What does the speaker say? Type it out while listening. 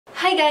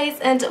Hi guys,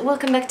 and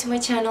welcome back to my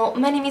channel.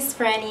 My name is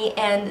Franny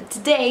and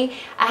today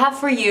I have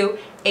for you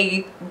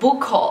a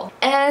book haul.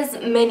 As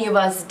many of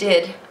us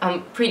did,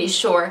 I'm pretty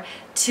sure,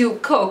 to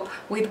cope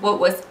with what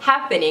was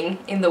happening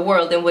in the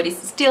world and what is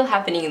still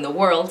happening in the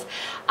world,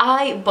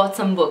 I bought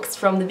some books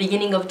from the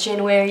beginning of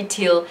January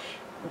till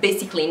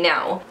basically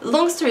now.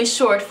 Long story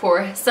short,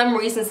 for some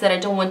reasons that I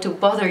don't want to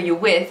bother you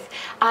with,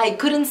 I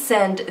couldn't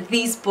send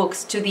these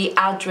books to the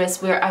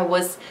address where I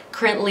was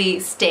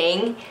currently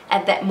staying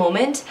at that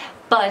moment,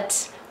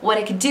 but what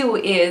I could do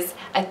is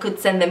I could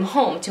send them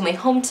home to my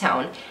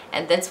hometown,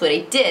 and that's what I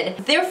did.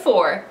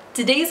 Therefore,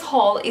 today's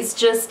haul is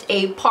just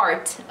a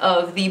part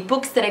of the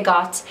books that I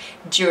got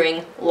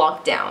during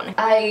lockdown.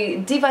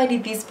 I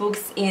divided these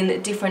books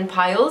in different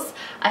piles.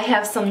 I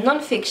have some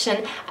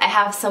non-fiction, I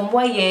have some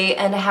YA,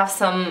 and I have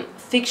some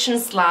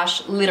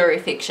fiction/literary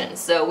fiction.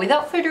 So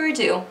without further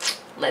ado,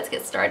 let's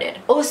get started.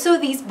 Also,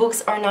 these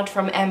books are not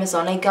from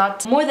Amazon. I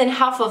got more than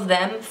half of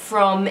them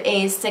from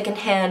a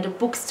second-hand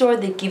bookstore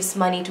that gives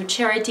money to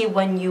charity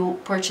when you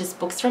purchase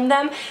books from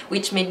them,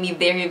 which made me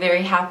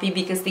very happy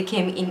because they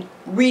came in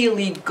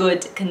really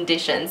good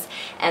conditions,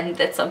 and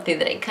that's something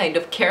that I kind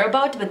of care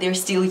about, but they're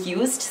still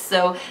used,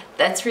 so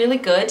that's really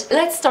good.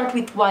 Let's start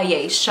with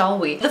YA, shall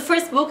we? The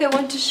first book I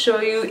want to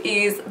show you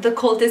is The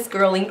Coldest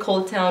Girl in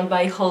Cold Town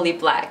by Holly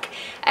Black.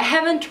 I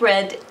haven't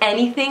read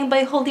anything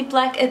by Holly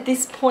Black at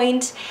this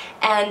point,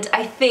 and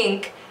I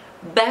think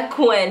back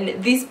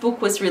when this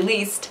book was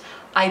released,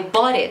 I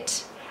bought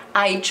it.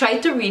 I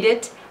tried to read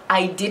it,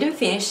 I didn't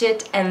finish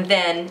it, and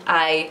then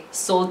I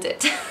sold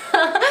it.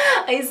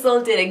 I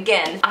sold it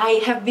again.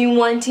 I have been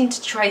wanting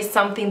to try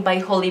something by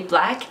Holly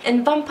Black,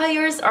 and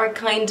vampires are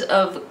kind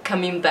of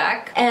coming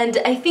back, and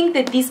I think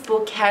that this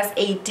book has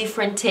a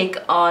different take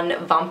on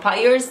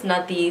vampires,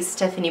 not the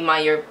Stephenie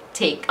Meyer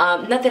take.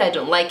 Not that I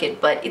don't like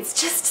it, but it's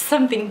just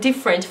something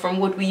different from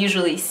what we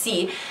usually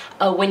see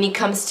when it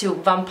comes to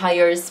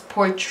vampires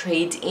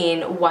portrayed in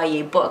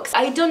YA books.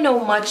 I don't know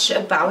much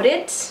about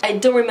it. I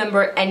don't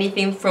remember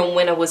anything from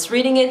when I was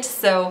reading it,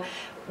 so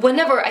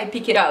whenever I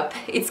pick it up,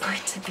 it's going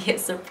to be a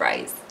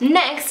surprise.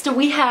 Next,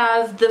 we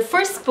have the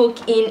first book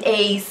in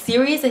a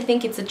series, I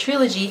think it's a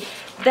trilogy,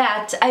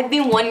 that I've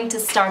been wanting to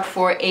start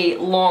for a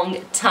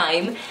long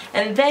time,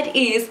 and that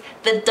is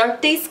The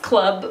Dark Days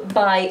Club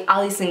by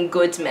Alison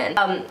Goodman.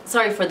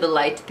 Sorry for the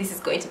light, this is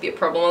going to be a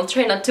problem. I'll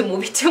try not to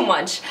move it too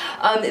much.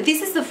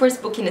 This is the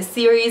first book in a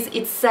series.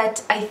 It's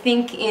set, I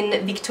think,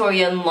 in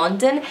Victorian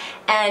London,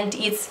 and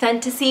it's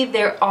fantasy.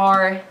 There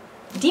are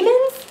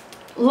demons?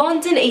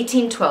 London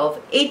 1812.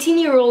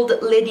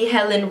 18-year-old Lady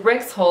Helen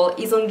Rexhall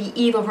is on the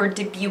eve of her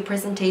debut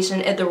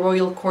presentation at the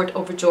royal court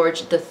of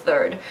George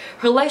III.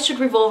 Her life should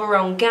revolve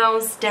around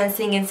gowns,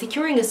 dancing, and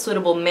securing a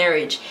suitable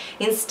marriage.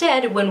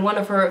 Instead, when one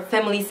of her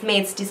family's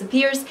maids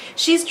disappears,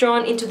 she's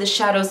drawn into the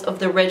shadows of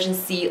the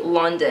Regency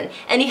London.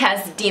 And it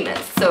has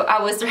demons, so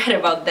I was right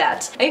about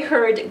that. I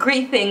heard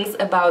great things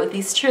about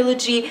this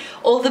trilogy.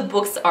 All the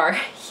books are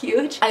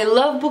huge. I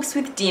love books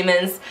with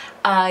demons.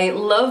 I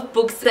love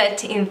books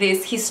set in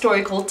this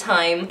historical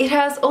time. It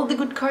has all the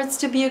good cards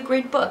to be a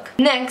great book.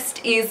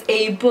 Next is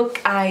a book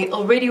I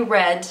already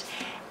read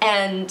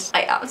and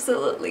I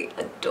absolutely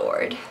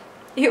adored.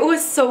 It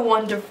was so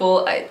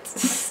wonderful.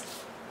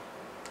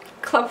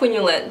 Clap When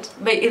You Land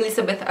by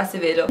Elizabeth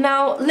Acevedo.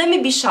 Now, let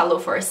me be shallow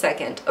for a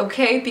second,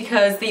 okay?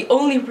 Because the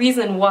only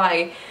reason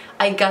why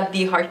I got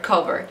the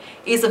hardcover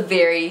is a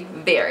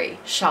very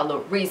shallow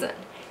reason.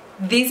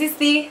 This is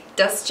the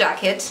dust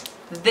jacket.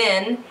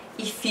 Then,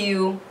 if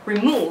you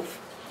remove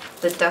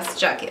the dust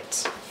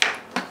jacket,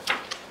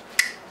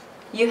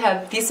 you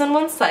have this on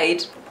one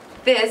side,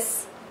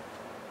 this,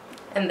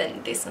 and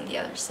then this on the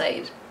other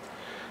side.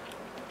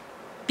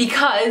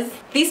 Because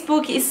this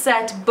book is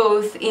set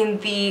both in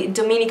the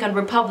Dominican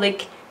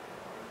Republic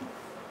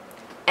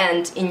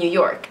and in New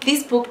York.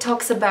 This book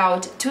talks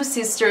about two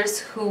sisters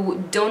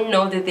who don't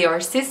know that they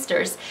are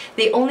sisters.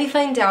 They only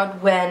find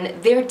out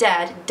when their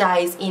dad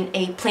dies in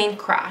a plane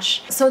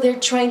crash. So they're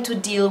trying to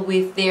deal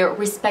with their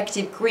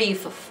respective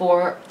grief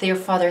for their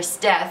father's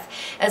death,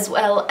 as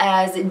well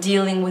as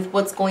dealing with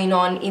what's going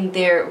on in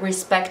their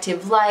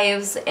respective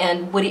lives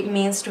and what it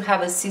means to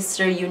have a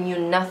sister you knew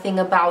nothing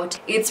about.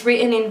 It's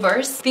written in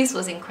verse. This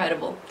was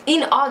incredible.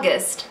 In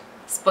August,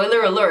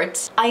 spoiler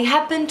alert, I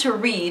happened to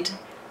read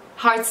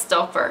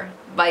Heartstopper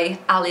by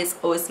Alice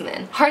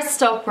Oseman.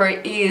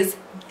 Heartstopper is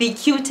the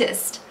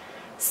cutest,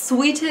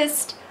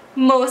 sweetest,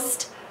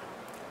 most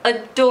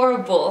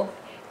adorable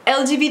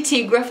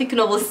LGBT graphic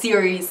novel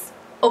series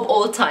of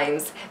all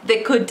times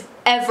that could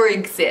ever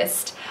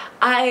exist.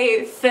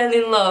 I fell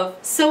in love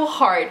so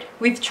hard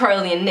with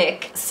Charlie and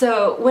Nick.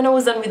 So when I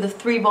was done with the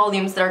 3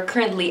 volumes that are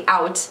currently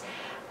out,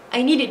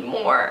 I needed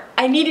more.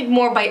 I needed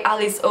more by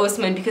Alice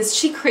Oseman because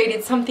she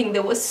created something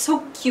that was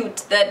so cute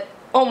that,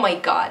 oh my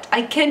god,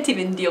 I can't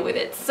even deal with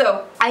it.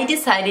 So I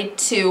decided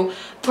to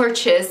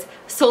purchase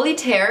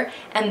Solitaire,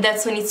 and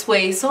that's on its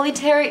way.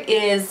 Solitaire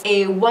is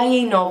a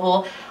YA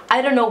novel.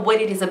 I don't know what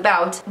it is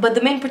about, but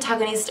the main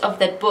protagonist of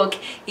that book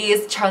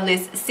is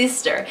Charlie's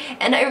sister,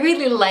 and I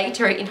really liked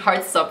her in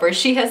Heartstopper.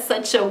 She has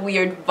such a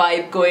weird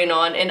vibe going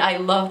on and I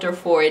loved her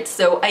for it,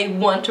 so I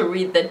want to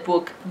read that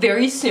book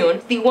very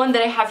soon. The one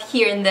that I have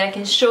here and that I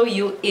can show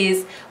you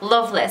is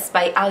Loveless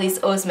by Alice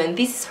Oseman.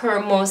 This is her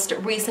most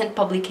recent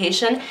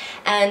publication,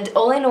 and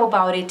all I know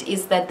about it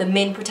is that the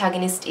main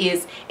protagonist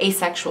is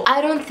asexual. I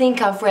don't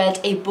think I've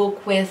read a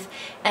book with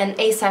an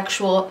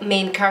asexual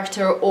main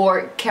character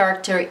or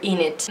character in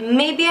it.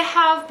 Maybe I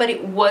have, but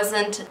it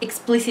wasn't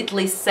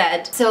explicitly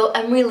said, so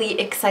I'm really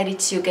excited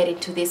to get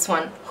into this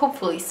one,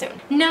 hopefully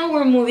soon. Now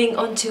we're moving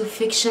on to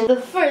fiction.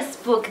 The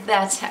first book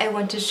that I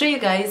want to show you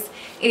guys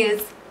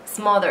is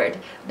Smothered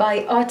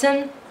by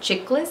Autumn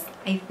Chickless,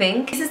 I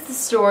think. This is the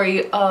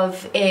story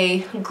of a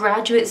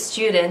graduate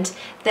student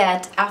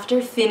that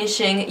after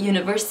finishing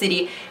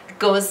university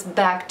goes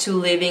back to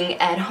living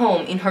at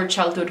home, in her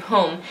childhood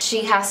home.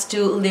 She has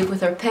to live with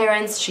her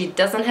parents, she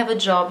doesn't have a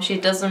job, she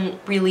doesn't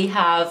really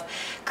have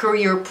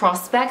career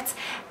prospects,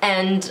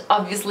 and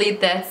obviously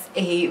that's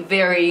a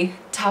very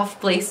tough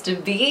place to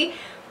be.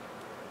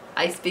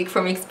 I speak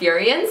from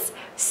experience.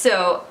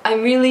 So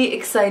I'm really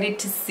excited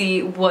to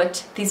see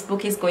what this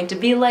book is going to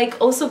be like,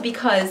 also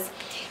because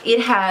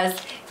it has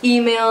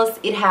emails,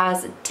 it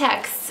has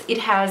texts, it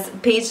has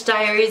page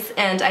diaries,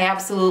 and I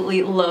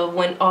absolutely love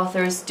when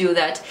authors do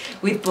that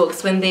with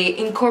books, when they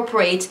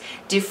incorporate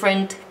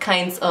different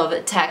kinds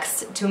of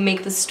text to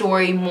make the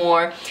story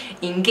more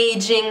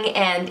engaging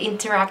and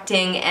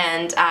interacting,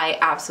 and I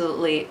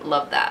absolutely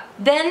love that.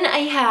 Then I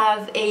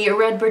have a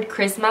Redbird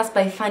Christmas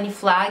by Fanny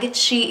Flagg.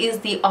 She is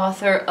the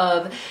author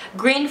of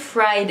Green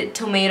Fried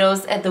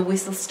Tomatoes at the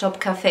Whistle Stop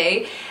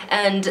Cafe,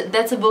 and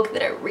that's a book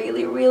that I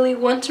really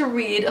want to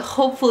read,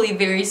 hopefully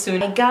very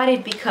soon. I got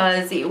it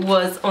because it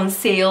was on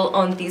sale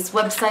on this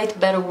website,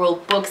 Better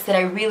World Books, that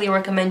I really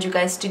recommend you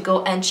guys to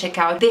go and check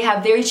out. They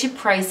have very cheap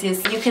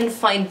prices. You can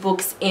find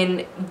books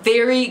in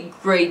very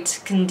great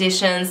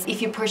conditions.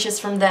 If you purchase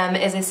from them,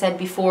 as I said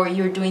before,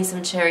 you're doing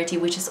some charity,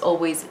 which is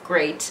always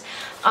great.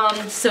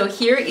 So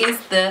here is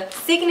the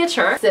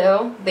signature.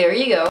 So there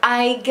you go.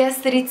 I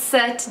guess that it's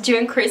set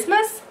during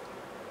Christmas.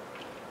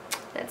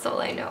 That's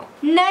all I know.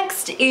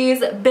 Next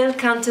is Bel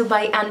Canto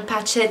by Ann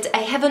Patchett. I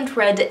haven't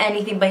read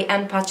anything by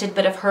Ann Patchett,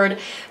 but I've heard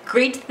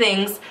great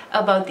things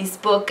about this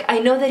book. I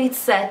know that it's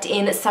set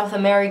in South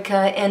America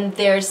and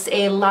there's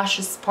a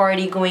luscious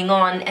party going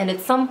on, and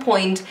at some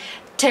point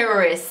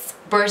terrorists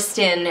burst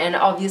in and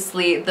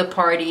obviously the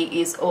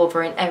party is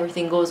over and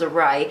everything goes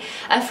awry.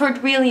 I've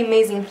heard really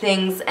amazing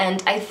things,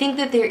 and I think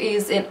that there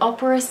is an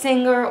opera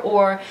singer,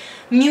 or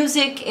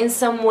music in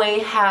some way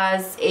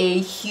has a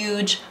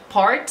huge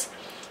part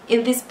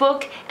in this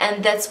book,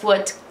 and that's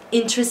what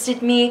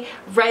interested me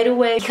right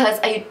away, because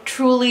I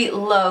truly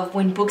love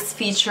when books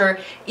feature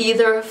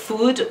either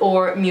food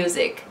or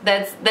music.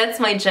 That's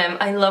my jam.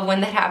 I love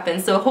when that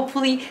happens, so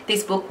hopefully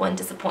this book won't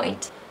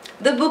disappoint.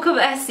 The Book of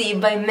Essie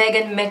by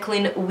Megan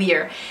McLean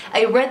Weir.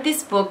 I read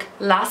this book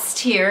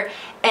last year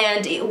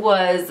and it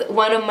was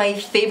one of my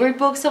favorite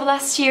books of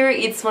last year.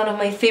 It's one of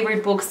my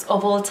favorite books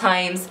of all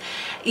times.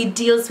 It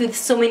deals with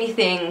so many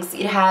things.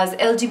 It has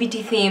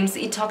LGBT themes,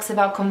 it talks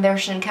about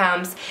conversion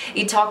camps,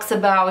 it talks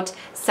about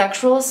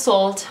sexual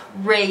assault,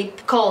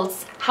 rape,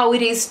 cults, how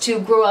it is to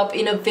grow up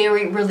in a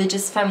very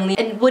religious family,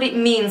 and what it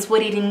means,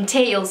 what it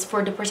entails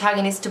for the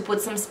protagonist to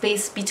put some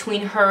space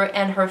between her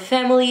and her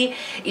family.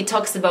 It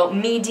talks about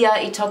media,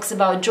 it talks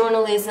about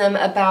journalism,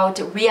 about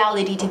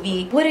reality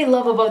TV. What I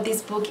love about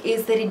this book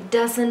is that it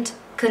doesn't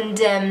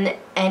condemn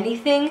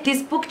anything.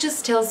 This book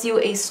just tells you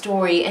a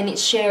story, and it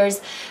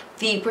shares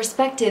the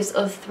perspectives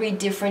of 3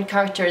 different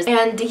characters,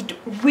 and it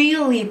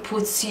really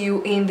puts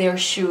you in their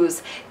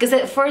shoes. Because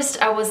at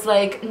first I was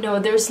like, no,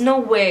 there's no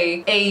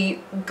way a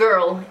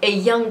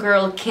young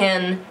girl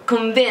can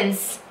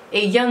convince a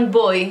young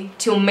boy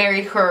to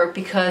marry her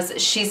because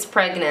she's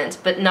pregnant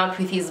but not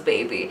with his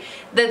baby.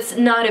 That's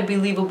not a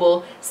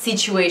believable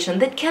situation.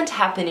 That can't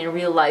happen in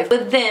real life.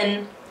 But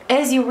then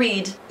as you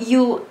read,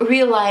 you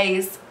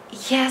realize,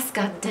 yes,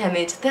 god damn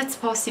it, that's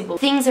possible.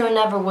 Things are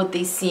never what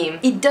they seem.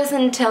 It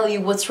doesn't tell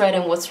you what's right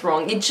and what's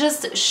wrong. It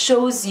just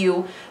shows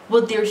you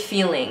what they're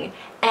feeling,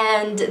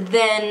 and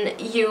then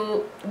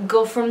you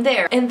go from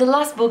there. And the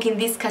last book in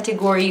this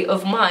category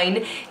of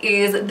mine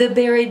is The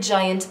Buried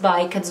Giant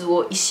by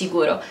Kazuo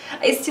Ishiguro.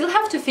 I still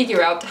have to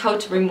figure out how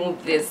to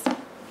remove this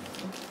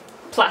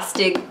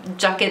plastic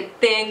jacket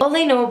thing. All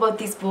I know about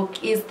this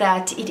book is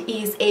that it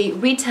is a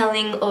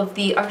retelling of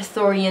the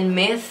Arthurian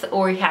myth,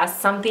 or it has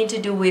something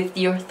to do with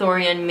the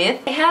Arthurian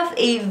myth. I have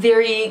a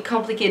very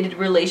complicated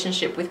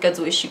relationship with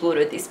Kazuo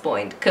Ishiguro at this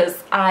point,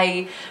 because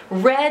I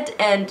read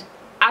and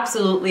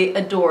absolutely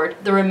adored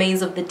The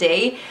Remains of the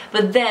Day,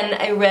 but then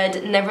I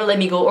read Never Let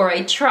Me Go, or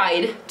I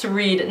tried to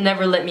read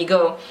Never Let Me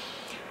Go,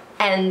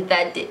 and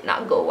that did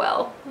not go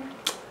well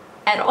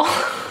at all.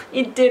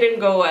 It didn't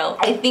go well.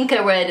 I think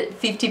I read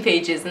 50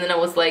 pages and then I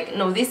was like,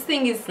 no, this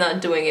thing is not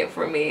doing it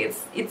for me.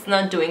 It's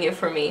not doing it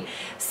for me.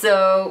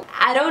 So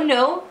I don't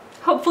know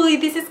Hopefully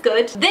this is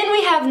good. Then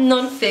we have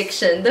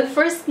non-fiction. The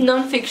first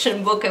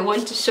non-fiction book I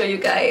want to show you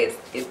guys.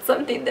 It's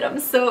something that I'm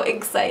so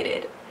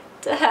excited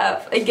to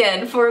have,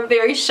 again, for a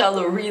very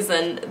shallow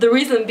reason. The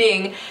reason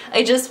being,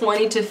 I just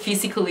wanted to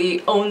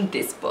physically own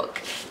this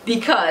book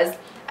because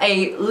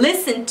I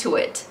listened to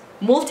it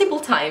multiple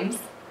times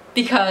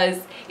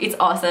because it's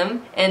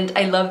awesome and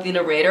I love the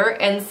narrator,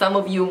 and some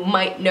of you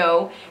might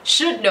know,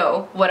 should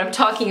know what I'm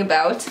talking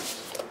about.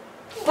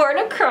 Born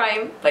a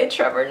Crime by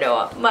Trevor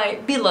Noah, my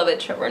beloved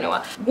Trevor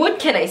Noah. What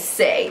can I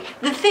say?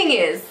 The thing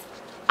is,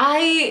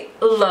 I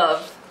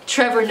love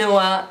Trevor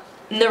Noah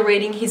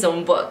narrating his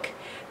own book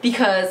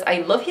because I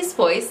love his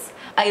voice.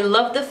 I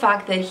love the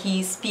fact that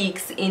he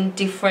speaks in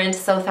different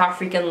South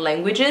African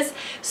languages,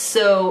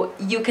 so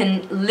you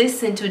can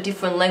listen to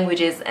different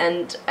languages,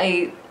 and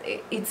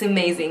it's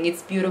amazing,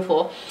 it's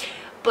beautiful.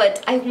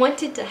 But I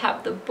wanted to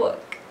have the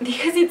book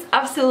because it's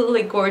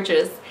absolutely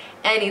gorgeous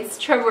and it's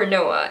Trevor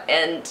Noah,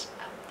 and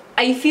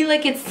I feel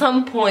like at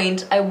some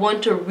point I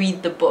want to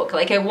read the book,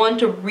 like I want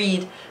to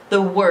read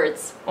the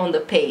words on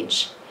the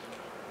page.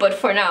 But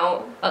for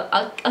now,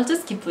 I'll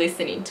just keep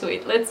listening to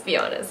it, let's be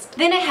honest.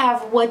 Then I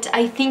have what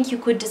I think you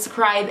could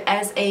describe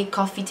as a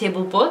coffee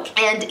table book,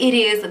 and it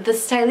is The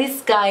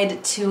Stylist's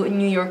Guide to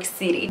New York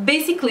City.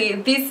 Basically,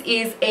 this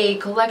is a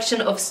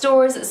collection of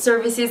stores,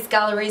 services,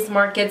 galleries,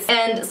 markets,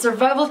 and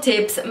survival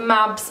tips,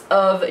 maps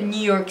of New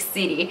York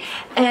City.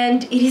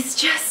 And it is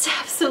just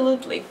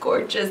absolutely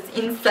gorgeous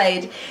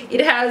inside.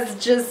 It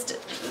has just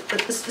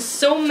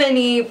so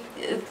many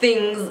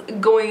things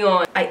going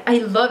on. I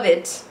love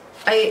it.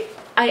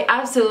 I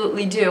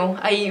absolutely do.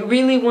 I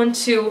really want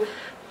to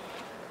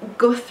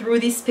go through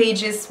these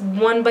pages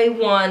one by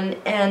one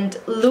and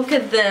look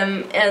at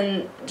them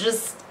and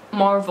just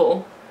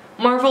marvel.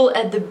 Marvel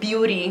at the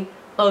beauty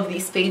of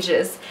these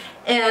pages.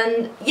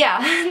 And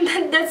yeah,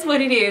 that's what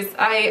it is.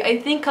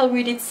 I think I'll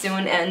read it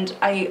soon, and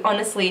I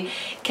honestly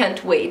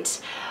can't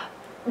wait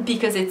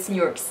because it's New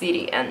York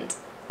City and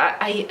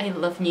I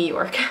love New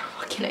York.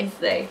 What can I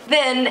say?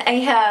 Then I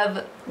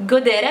have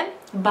Godere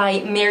by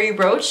Mary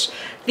Roach.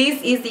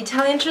 This is the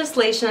Italian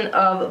translation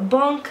of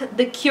Bonk,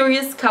 the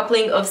Curious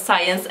Coupling of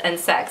Science and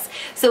Sex.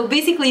 So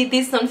basically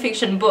this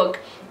non-fiction book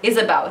is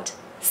about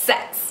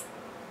sex.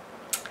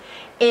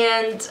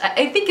 And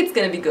I think it's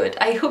gonna be good.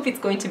 I hope it's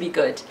going to be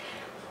good.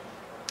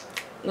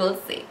 We'll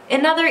see.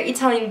 Another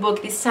Italian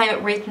book, this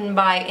time written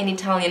by an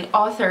Italian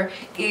author,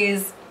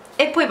 is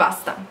E poi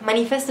basta,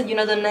 Manifesto di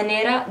una donna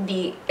nera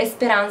di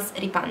Esperance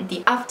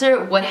Ripanti.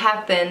 After what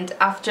happened,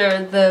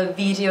 after the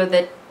video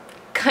that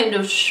kind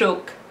of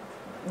shook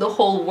the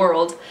whole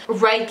world,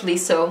 rightly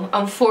so,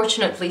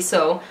 unfortunately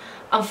so,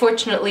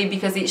 unfortunately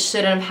because it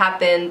shouldn't have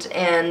happened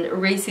and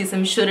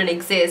racism shouldn't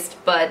exist,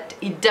 but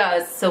it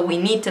does, so we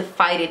need to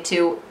fight it,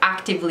 to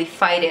actively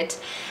fight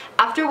it.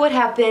 After what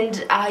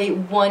happened, I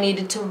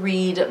wanted to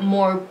read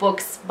more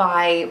books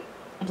by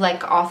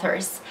Black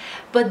authors,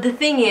 but the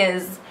thing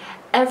is,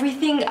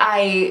 everything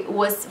I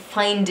was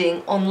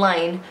finding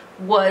online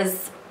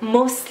was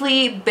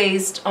mostly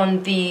based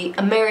on the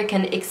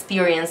American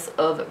experience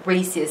of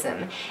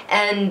racism.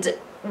 And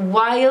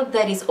while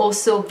that is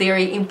also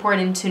very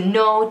important to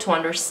know, to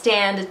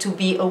understand, to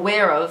be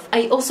aware of,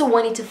 I also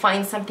wanted to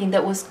find something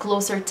that was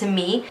closer to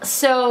me.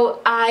 So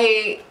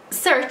I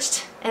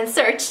searched and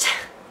searched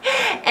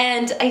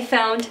and I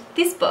found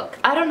this book.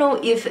 I don't know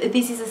if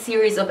this is a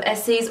series of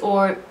essays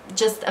or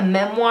just a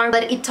memoir,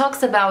 but it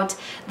talks about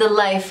the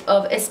life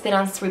of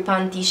Esperance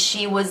Ripanti.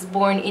 She was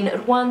born in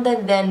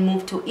Rwanda, then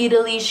moved to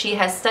Italy. She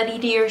has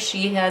studied here,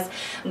 she has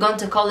gone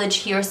to college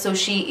here, so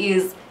she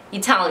is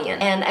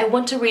Italian. And I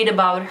want to read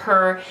about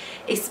her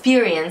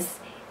experience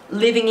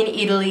living in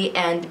Italy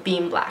and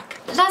being Black.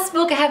 The last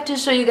book I have to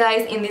show you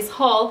guys in this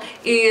haul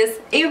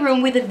is A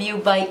Room with a View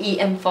by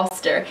E.M.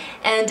 Foster.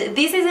 And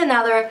this is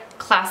another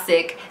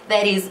classic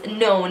that is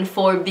known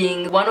for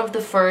being one of the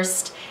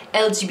first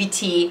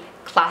LGBT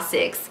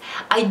classics.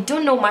 I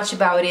don't know much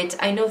about it.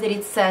 I know that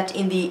it's set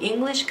in the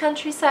English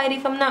countryside,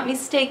 if I'm not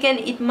mistaken.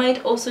 It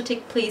might also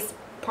take place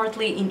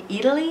partly in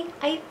Italy,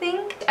 I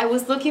think. I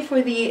was looking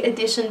for the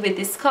edition with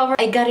this cover.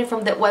 I got it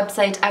from that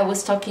website I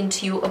was talking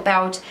to you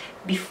about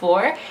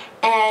before,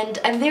 and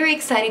I'm very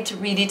excited to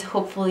read it,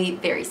 hopefully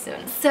very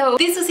soon. So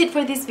this was it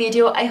for this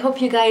video. I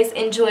hope you guys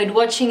enjoyed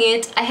watching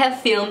it. I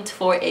have filmed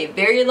for a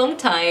very long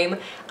time.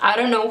 I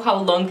don't know how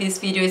long this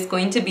video is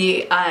going to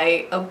be.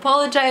 I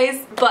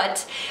apologize,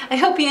 but I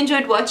hope you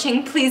enjoyed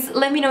watching. Please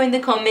let me know in the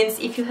comments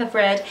if you have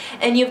read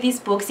any of these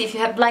books, if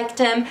you have liked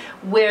them,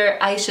 where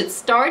I should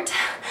start.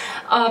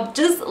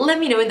 Just let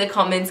me know in the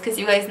comments because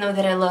you guys know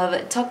that I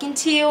love talking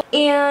to you,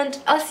 and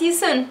I'll see you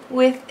soon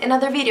with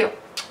another video.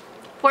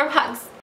 Warm hugs!